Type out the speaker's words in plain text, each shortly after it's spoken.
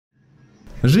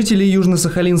Жители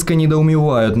Южно-Сахалинска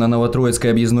недоумевают. На Новотроицкой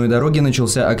объездной дороге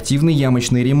начался активный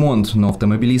ямочный ремонт, но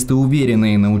автомобилисты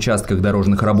уверены, на участках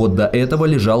дорожных работ до этого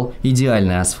лежал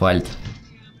идеальный асфальт.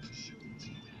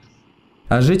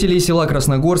 А жителей села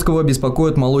Красногорского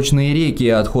беспокоят молочные реки.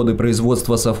 Отходы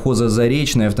производства совхоза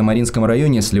 «Заречное» в Томаринском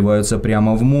районе сливаются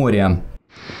прямо в море.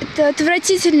 Это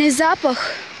отвратительный запах.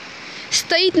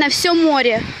 Стоит на всем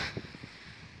море.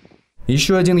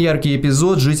 Еще один яркий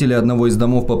эпизод. Жители одного из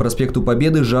домов по проспекту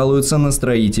Победы жалуются на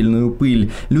строительную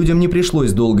пыль. Людям не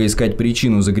пришлось долго искать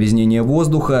причину загрязнения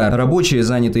воздуха. Рабочие,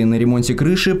 занятые на ремонте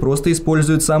крыши, просто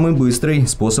используют самый быстрый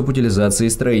способ утилизации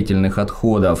строительных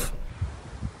отходов.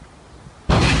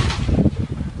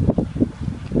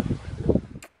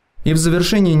 И в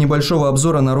завершении небольшого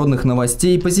обзора народных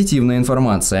новостей позитивная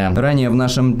информация. Ранее в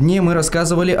нашем дне мы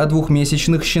рассказывали о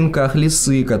двухмесячных щенках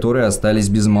лисы, которые остались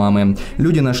без мамы.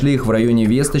 Люди нашли их в районе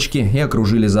Весточки и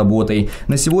окружили заботой.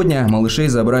 На сегодня малышей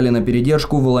забрали на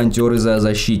передержку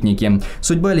волонтеры-зоозащитники.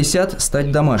 Судьба лисят –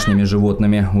 стать домашними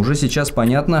животными. Уже сейчас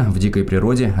понятно, в дикой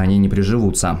природе они не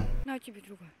приживутся.